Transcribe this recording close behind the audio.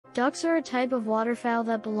Ducks are a type of waterfowl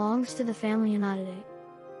that belongs to the family Anatidae.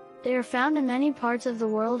 They are found in many parts of the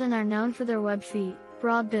world and are known for their webbed feet,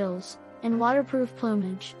 broad bills, and waterproof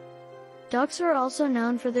plumage. Ducks are also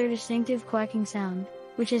known for their distinctive quacking sound,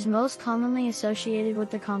 which is most commonly associated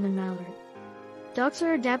with the common mallard. Ducks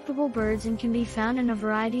are adaptable birds and can be found in a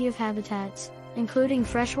variety of habitats, including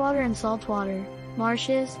freshwater and saltwater,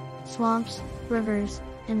 marshes, swamps, rivers,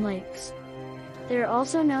 and lakes. They are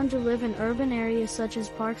also known to live in urban areas such as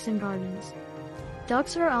parks and gardens.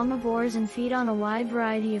 Ducks are omnivores and feed on a wide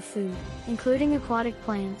variety of food, including aquatic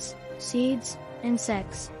plants, seeds,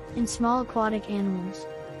 insects, and small aquatic animals.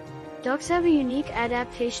 Ducks have a unique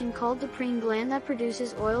adaptation called the preen gland that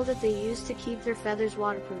produces oil that they use to keep their feathers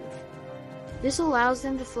waterproof. This allows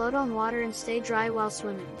them to float on water and stay dry while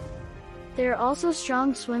swimming. They are also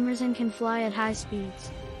strong swimmers and can fly at high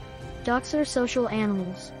speeds. Ducks are social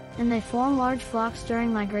animals, and they form large flocks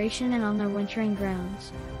during migration and on their wintering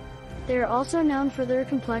grounds. They are also known for their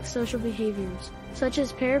complex social behaviors, such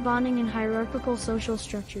as pair bonding and hierarchical social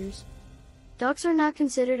structures. Ducks are not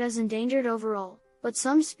considered as endangered overall, but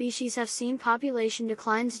some species have seen population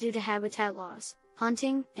declines due to habitat loss,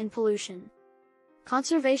 hunting, and pollution.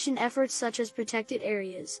 Conservation efforts such as protected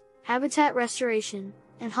areas, habitat restoration,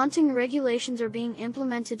 and hunting regulations are being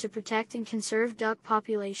implemented to protect and conserve duck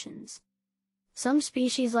populations. Some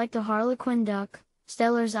species like the harlequin duck,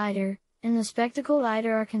 Steller's eider, and the spectacled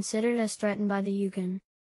eider are considered as threatened by the Yukon.